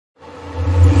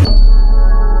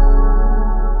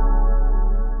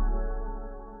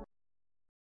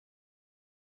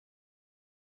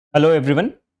Hello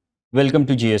everyone, welcome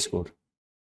to GS Core.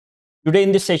 Today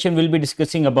in this session we'll be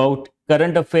discussing about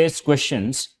current affairs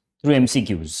questions through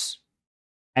MCQs.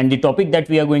 And the topic that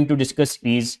we are going to discuss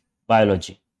is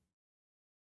biology.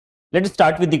 Let us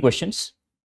start with the questions.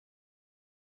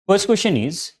 First question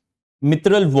is,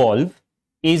 mitral valve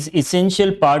is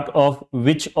essential part of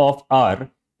which of our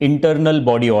internal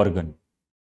body organ?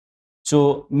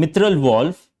 So mitral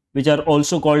valve, which are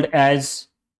also called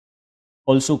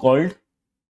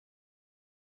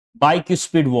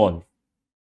bicuspid valve.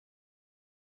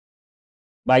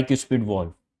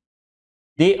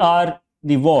 They are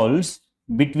the valves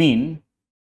between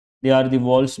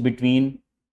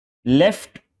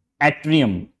left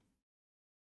atrium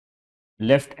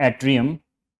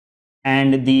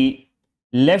and the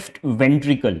left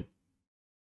ventricle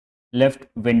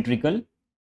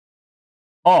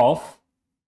of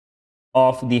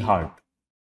the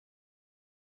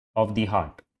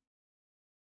heart.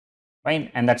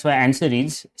 Fine, and that's why answer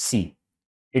is C.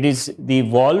 It is the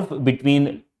valve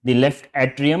between the left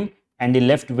atrium and the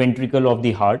left ventricle of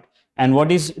the heart. And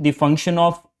what is the function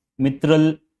of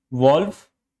mitral valve?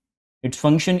 Its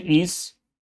function is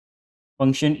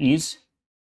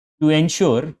to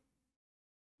ensure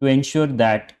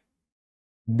that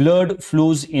blood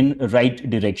flows in right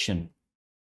direction.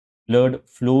 Blood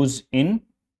flows in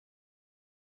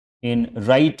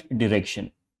right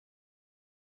direction.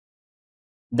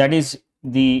 That is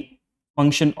the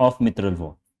function of mitral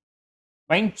valve.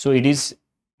 Fine. So it is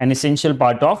an essential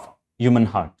part of human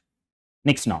heart.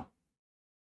 Next now.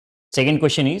 Second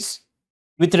question is,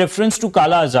 with reference to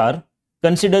Kala Azar,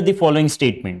 consider the following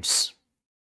statements.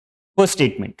 First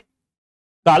statement,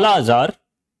 Kala Azar,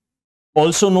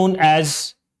 also known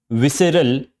as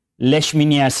visceral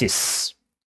leishmaniasis.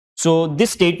 So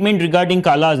this statement regarding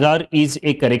Kala Azar is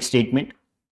a correct statement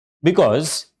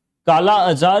because Kala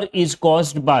Azar is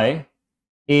caused by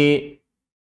a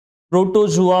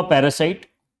protozoa parasite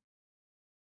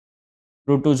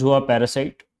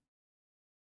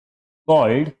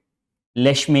called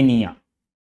leishmania.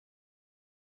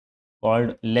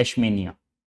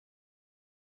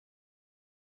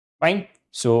 Fine.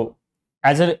 So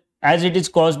as it is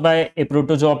caused by a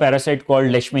protozoa parasite called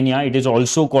leishmania, it is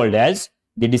also called as,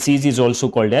 the disease is also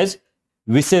called as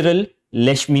visceral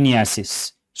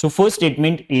leishmaniasis. So first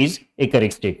statement is a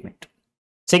correct statement.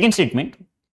 Second statement,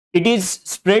 it is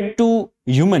spread to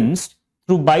humans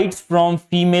through bites from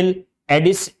female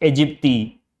Aedes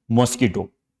aegypti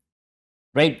mosquito.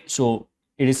 Right? So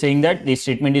it is saying that, the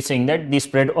statement is saying that the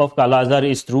spread of Kala Azar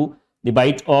is through the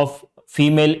bite of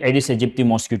female Aedes aegypti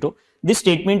mosquito. This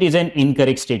statement is an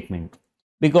incorrect statement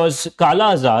because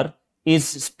Kala Azar is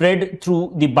spread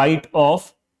through the bite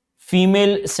of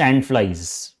female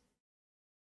sandflies.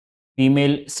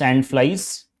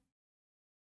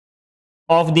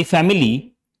 Of the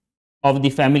family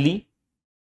Phelebotomine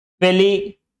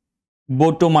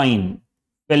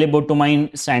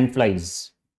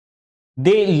sandflies.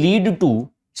 They lead to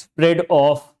spread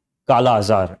of Kala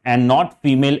Azar and not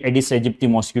female Aedes aegypti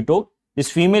mosquito.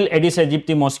 This female Aedes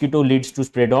aegypti mosquito leads to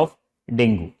spread of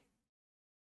dengue.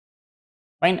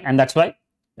 Fine, and that's why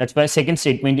second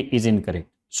statement is incorrect.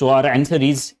 So our answer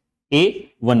is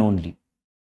A, one only.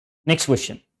 Next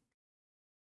question.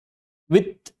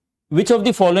 With which of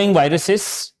the following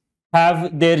viruses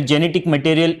have their genetic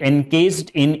material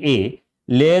encased in a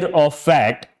layer of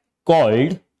fat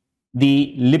called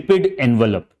the lipid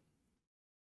envelope?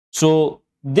 So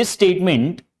this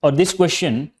statement or this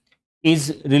question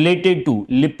is related to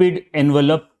lipid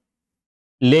envelope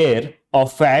layer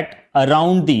of fat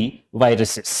around the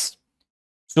viruses.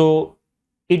 So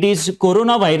it is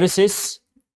coronavirus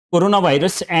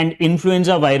and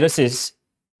influenza viruses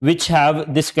which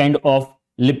have this kind of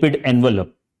lipid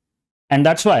envelope, and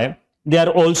that's why they are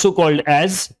also called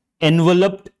as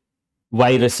enveloped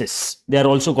viruses.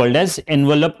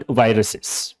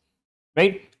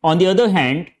 Right? On the other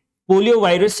hand,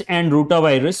 poliovirus and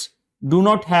rotavirus do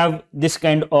not have this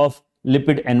kind of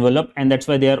lipid envelope, and that's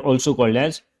why they are also called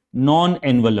as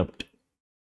non-enveloped.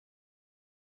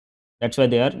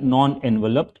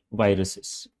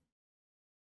 Viruses.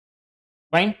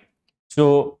 Fine.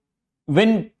 So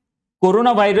when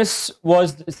coronavirus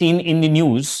was seen in the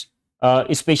news,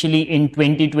 especially in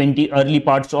 2020, early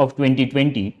parts of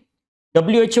 2020,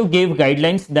 WHO gave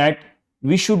guidelines that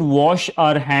we should wash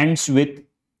our hands with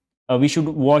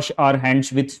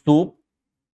soap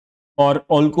or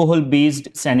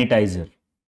alcohol-based sanitizer.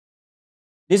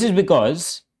 This is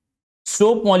because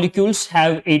soap molecules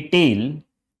have a tail,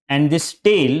 and this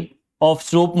tail of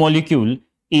soap molecule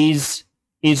is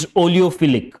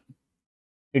oleophilic.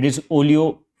 It is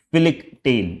oleophilic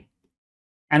tail.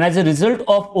 And as a result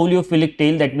of oleophilic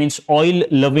tail, that means oil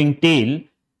loving tail,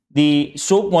 the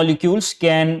soap molecules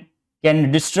can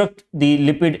destruct the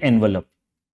lipid envelope.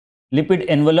 Lipid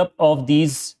envelope of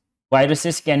these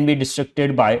viruses can be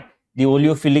destructed by the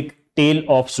oleophilic tail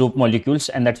of soap molecules,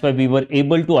 and that's why we were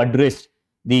able to address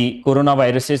the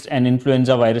coronaviruses and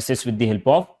influenza viruses with the help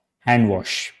of hand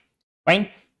wash. Fine.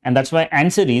 And that's why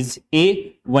answer is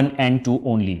A, 1 and 2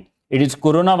 only. It is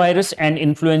coronavirus and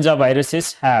influenza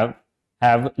viruses have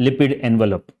lipid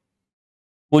envelope.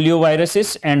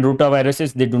 Polioviruses and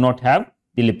rotaviruses, they do not have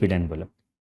the lipid envelope.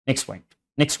 Next point.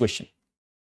 Next question.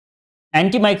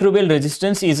 Antimicrobial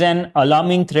resistance is an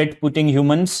alarming threat putting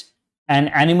humans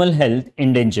and animal health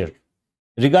in danger.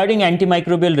 Regarding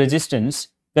antimicrobial resistance,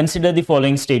 consider the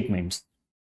following statements.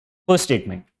 First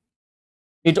statement.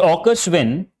 It occurs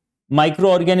when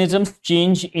microorganisms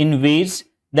change in ways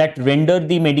that render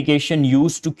the medication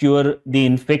used to cure the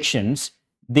infections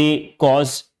they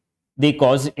cause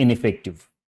ineffective.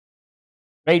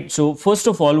 Right? So first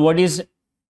of all, what is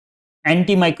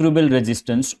antimicrobial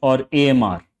resistance or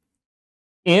AMR?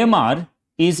 AMR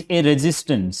is a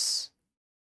resistance.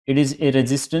 It is a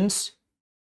resistance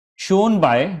shown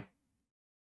by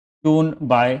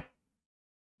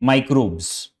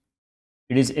microbes.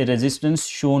 It is a resistance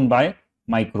shown by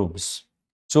microbes.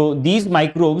 So these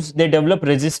microbes, they develop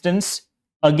resistance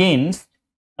against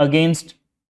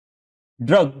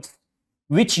drugs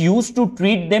which used to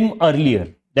treat them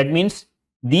earlier. That means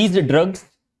these drugs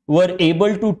were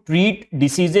able to treat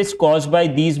diseases caused by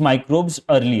these microbes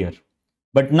earlier.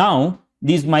 But now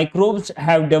these microbes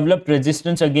have developed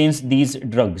resistance against these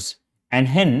drugs, and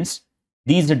hence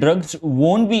these drugs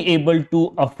won't be able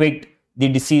to affect the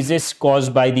diseases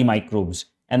caused by the microbes,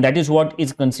 and that is what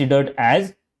is considered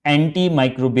as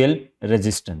antimicrobial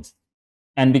resistance.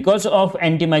 And because of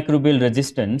antimicrobial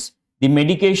resistance, the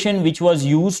medication which was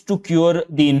used to cure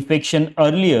the infection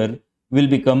earlier will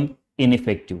become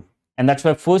ineffective. And that's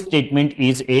why first statement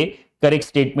is a correct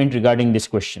statement regarding this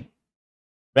question.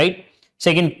 Right?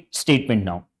 Second statement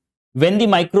now. When the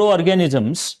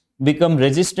microorganisms become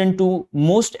resistant to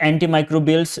most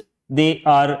antimicrobials, they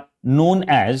are known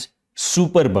as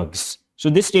superbugs. So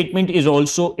this statement is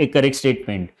also a correct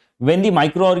statement. When the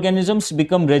microorganisms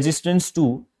become resistant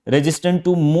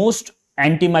to most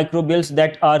antimicrobials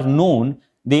that are known,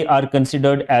 they are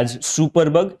considered as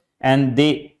superbug, and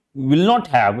they will not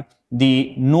have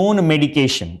the known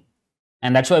medication.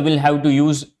 And that's why we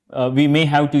may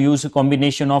have to use a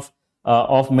combination of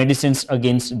medicines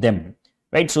against them,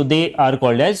 right? So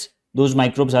those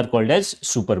microbes are called as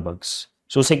superbugs.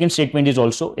 So second statement is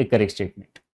also a correct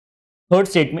statement. Third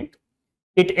statement,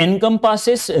 it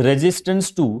encompasses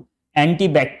resistance to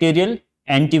antibacterial,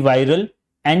 antiviral,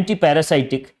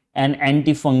 antiparasitic and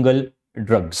antifungal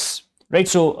drugs, right?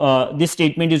 So this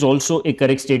statement is also a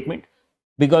correct statement,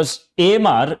 because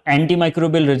AMR,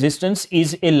 antimicrobial resistance,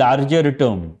 is a larger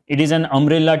term. It is an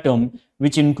umbrella term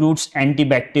which includes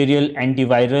antibacterial,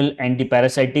 antiviral,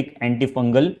 antiparasitic,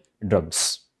 antifungal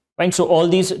drugs. Fine. So all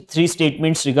these three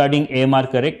statements regarding AMR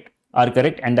are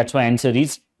correct, and that's why answer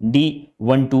is D,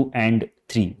 1, 2 and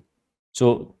 3.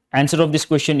 So answer of this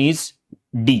question is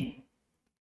D.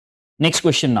 Next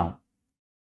question now.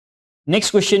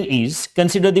 Next question is,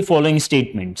 consider the following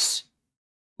statements.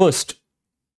 First,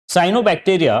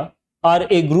 cyanobacteria are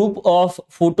a group of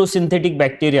photosynthetic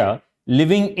bacteria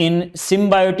living in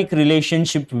symbiotic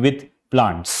relationship with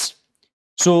plants.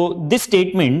 So this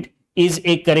statement is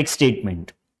a correct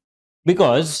statement,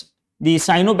 because the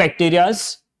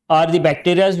cyanobacteria are the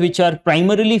bacteria which are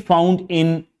primarily found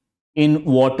in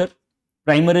water,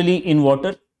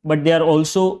 but they are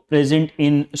also present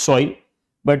in soil.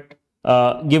 But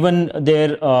given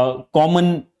their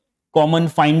common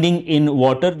finding in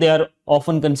water, they are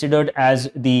often considered as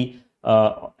the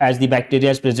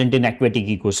bacteria present in aquatic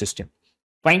ecosystem.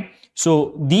 Fine.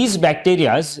 So these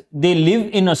bacteria, they live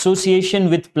in association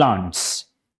with plants.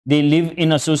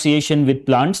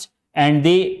 And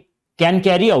they can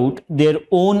carry out their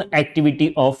own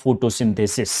activity of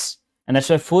photosynthesis. And that's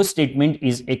why first statement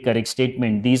is a correct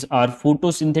statement. These are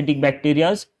photosynthetic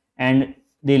bacteria and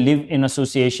they live in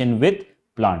association with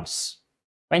plants.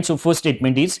 Fine. So first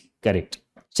statement is correct.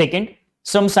 Second,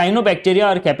 some cyanobacteria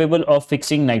are capable of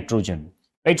fixing nitrogen.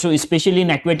 Right. So especially in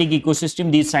aquatic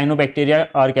ecosystem, these cyanobacteria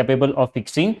are capable of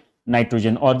fixing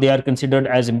nitrogen, or they are considered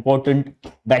as important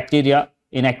bacteria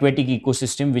in aquatic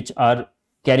ecosystem which are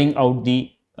carrying out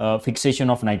the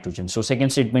fixation of nitrogen. So second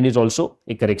statement is also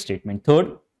a correct statement.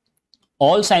 Third,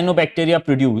 all cyanobacteria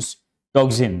produce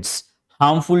toxins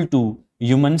harmful to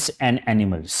humans and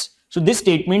animals. So this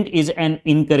statement is an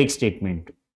incorrect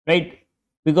statement, right?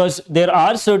 Because there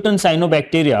are certain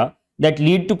cyanobacteria that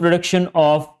lead to production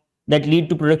of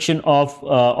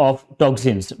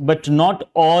toxins, but not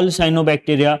all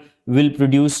cyanobacteria will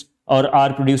produce or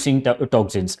are producing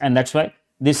toxins, and that's why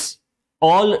this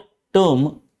all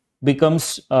term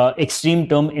becomes extreme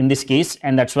term in this case,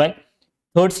 and that's why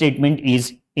third statement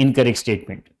is incorrect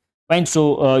statement. Fine.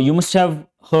 So you must have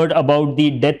heard about the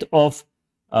death of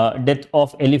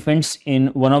elephants in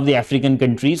one of the African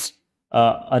countries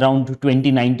around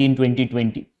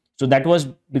 2019-2020. So that was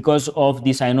because of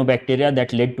the cyanobacteria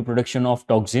that led to production of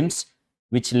toxins,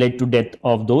 which led to death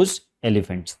of those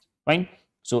elephants. Fine.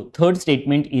 So third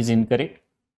statement is incorrect.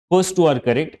 First two are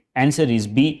correct. Answer is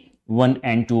B, 1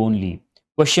 and 2 only.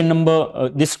 Question number,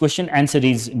 this question answer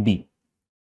is B.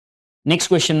 Next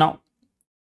question now.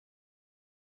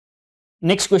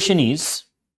 Next question is,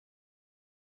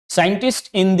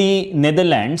 scientists in the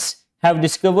Netherlands have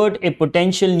discovered a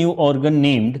potential new organ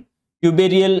named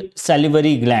tubarial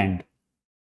salivary gland.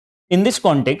 In this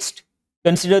context,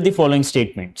 consider the following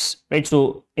statements, right?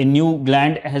 So a new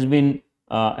gland has been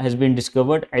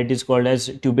discovered. It is called as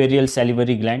tubarial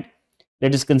salivary gland.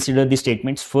 Let us consider the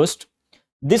statements. First,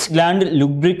 this gland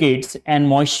lubricates and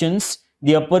moistens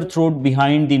the upper throat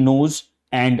behind the nose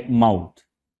and mouth.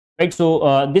 Right.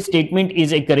 So this statement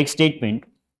is a correct statement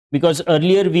because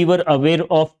earlier we were aware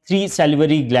of 3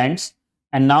 salivary glands,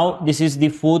 and now this is the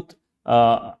fourth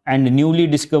and newly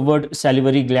discovered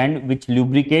salivary gland which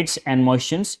lubricates and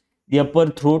moistens the upper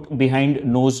throat behind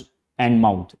nose and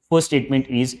mouth. First statement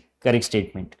is correct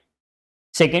statement.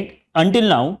 Second, until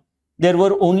now there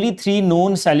were only 3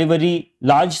 known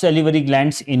large salivary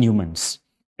glands in humans.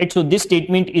 Right. So this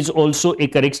statement is also a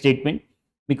correct statement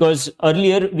because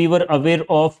earlier we were aware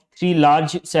of 3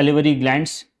 large salivary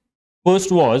glands.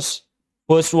 First was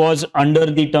under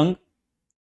the tongue.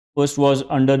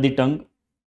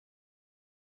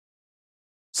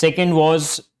 Second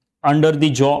was under the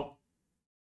jaw.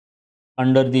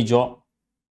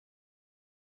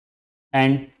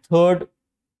 And third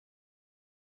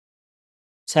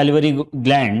salivary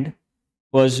gland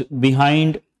was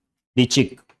behind the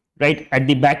cheek, right? At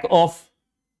the back of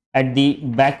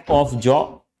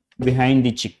jaw, behind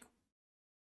the cheek.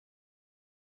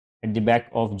 At the back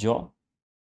of jaw,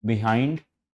 behind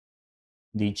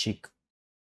the cheek.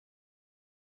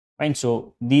 Fine.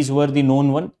 So these were the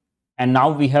known one, and now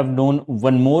we have known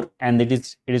one more, and it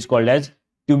is called as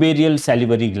tubarial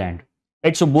salivary gland.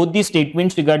 Right. So both these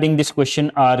statements regarding this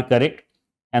question are correct,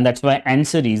 and that's why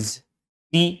answer is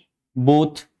C,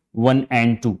 both 1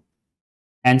 and 2.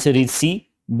 Answer is C,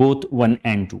 both 1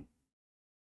 and 2.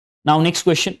 Now next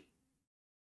question.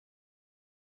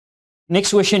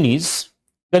 Next question is,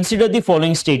 consider the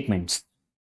following statements.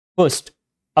 First,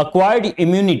 acquired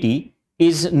immunity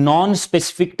is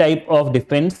non-specific type of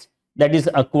defense that is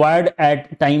acquired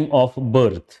at time of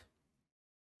birth.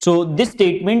 So this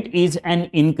statement is an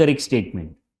incorrect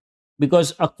statement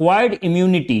because acquired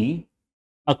immunity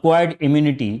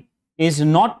is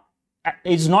not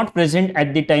present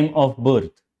at the time of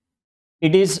birth.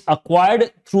 It is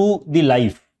acquired through the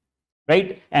life,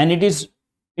 right? And it is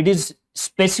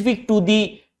specific to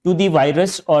the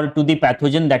virus or to the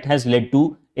pathogen that has led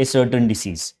to a certain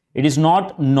disease. It is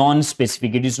not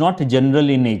non-specific. It is not general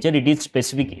in nature. It is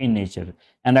specific in nature.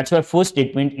 And that's why first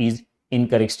statement is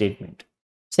incorrect statement.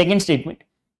 Second statement,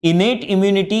 innate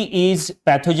immunity is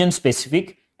pathogen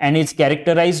specific and is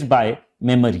characterized by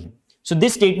memory. So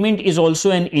this statement is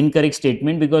also an incorrect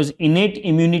statement because innate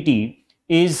immunity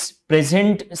is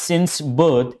present since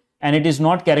birth and it is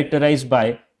not characterized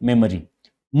by memory.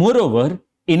 Moreover,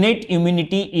 innate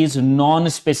immunity is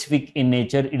non-specific in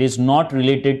nature. It is not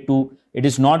related to, it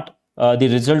is not the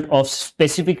result of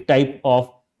specific type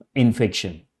of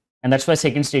infection. And that's why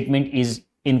second statement is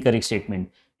incorrect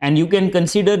statement. And you can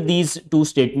consider these two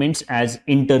statements as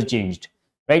interchanged,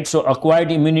 right? So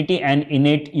acquired immunity and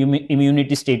innate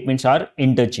immunity statements are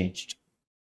interchanged.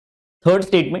 Third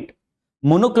statement,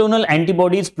 monoclonal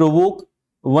antibodies provoke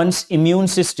one's immune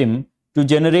system to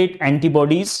generate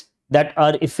antibodies that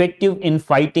are effective in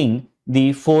fighting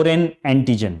the foreign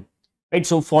antigen, right?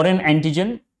 So foreign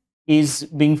antigen is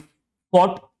being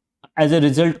fought as a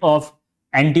result of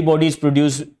antibodies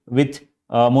produced with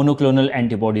monoclonal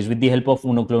antibodies, with the help of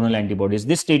monoclonal antibodies.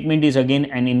 This statement is again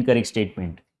an incorrect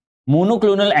statement.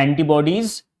 Monoclonal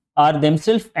antibodies are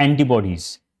themselves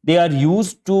antibodies. They are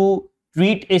used to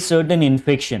treat a certain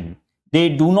infection. They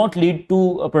do not lead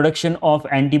to a production of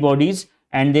antibodies,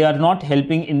 and they are not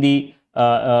helping in the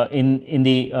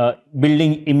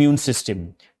building immune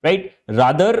system, right?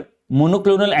 Rather,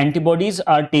 monoclonal antibodies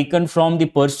are taken from the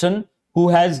person who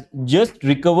has just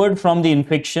recovered from the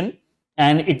infection,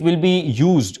 and it will be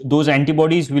used, those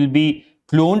antibodies will be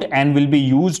cloned and will be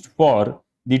used for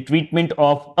the treatment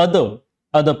of other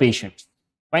patients.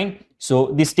 Fine. So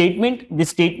this statement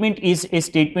is a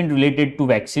statement related to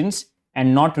vaccines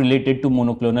and not related to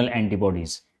monoclonal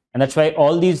antibodies. And that's why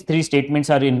all these three statements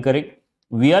are incorrect.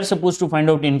 We are supposed to find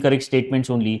out incorrect statements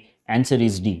only. Answer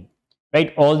is D.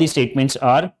 Right? All these statements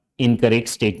are incorrect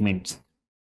statements.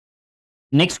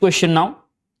 Next question now.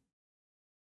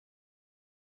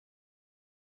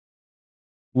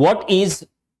 What is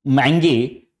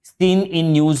Mangay seen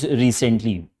in news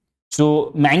recently?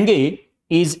 So Mangay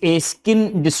is a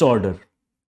skin disorder.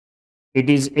 It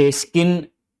is a skin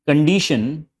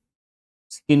condition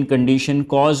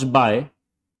caused by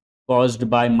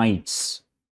mites.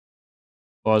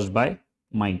 Fine.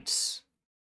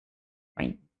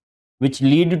 Which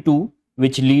lead to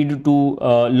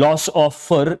loss of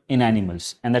fur in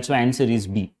animals, and that's why answer is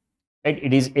B. Right?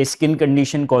 It is a skin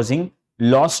condition causing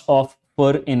loss of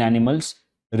fur in animals,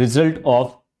 result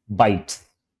of bites.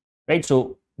 Right?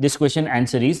 So this question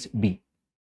answer is B.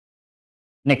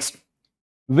 Next,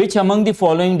 which among the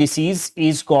following disease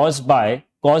is caused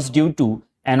due to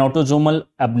an autosomal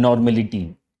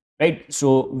abnormality? Right?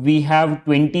 So we have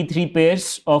 23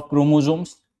 pairs of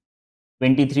chromosomes.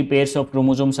 23 pairs of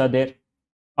chromosomes are there.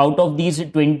 Out of these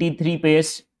 23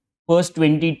 pairs, first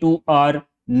 22 are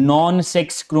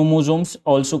non-sex chromosomes,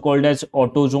 also called as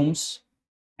autosomes,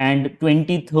 and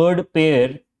 23rd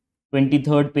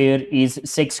pair is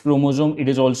sex chromosome. It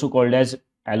is also called as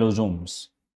allosomes.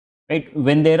 Right?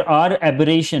 When there are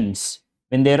aberrations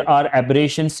in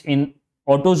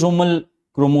autosomal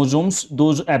chromosomes,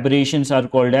 those aberrations are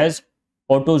called as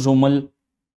autosomal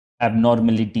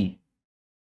abnormality.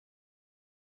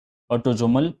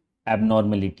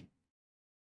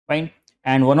 Fine.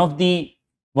 And one of the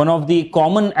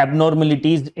common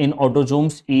abnormalities in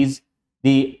autosomes is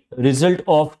the result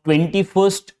of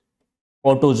 21st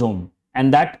autosome,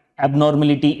 and that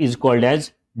abnormality is called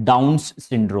as Down's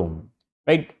syndrome.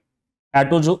 Right?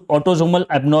 Autosomal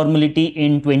abnormality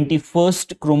in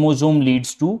 21st chromosome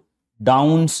leads to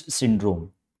Down's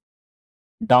syndrome.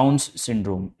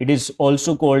 It is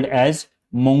also called as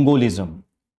Mongolism.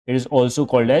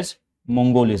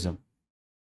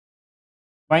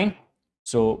 Fine.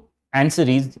 So answer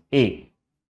is A.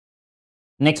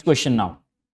 Next question now.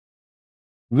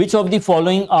 Which of the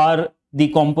following are the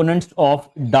components of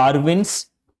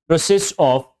Darwin's process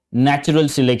of natural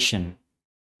selection?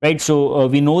 Right. So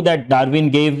we know that Darwin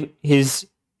gave his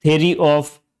theory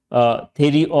of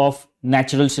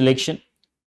natural selection,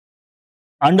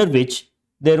 under which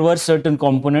there were certain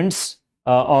components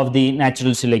of the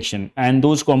natural selection, and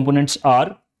those components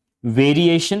are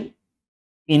variation,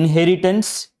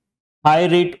 inheritance, high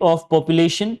rate of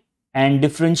population, and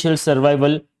differential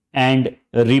survival and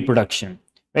reproduction.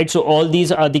 Right. So all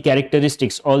these are the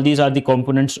characteristics, all these are the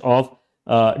components of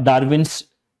Darwin's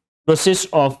process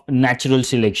of natural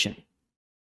selection.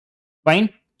 Fine.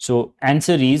 So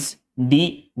answer is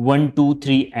D, 1, 2,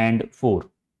 3 and 4.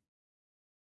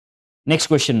 Next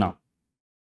question now.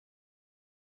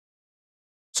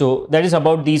 So that is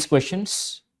about these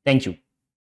questions. Thank you.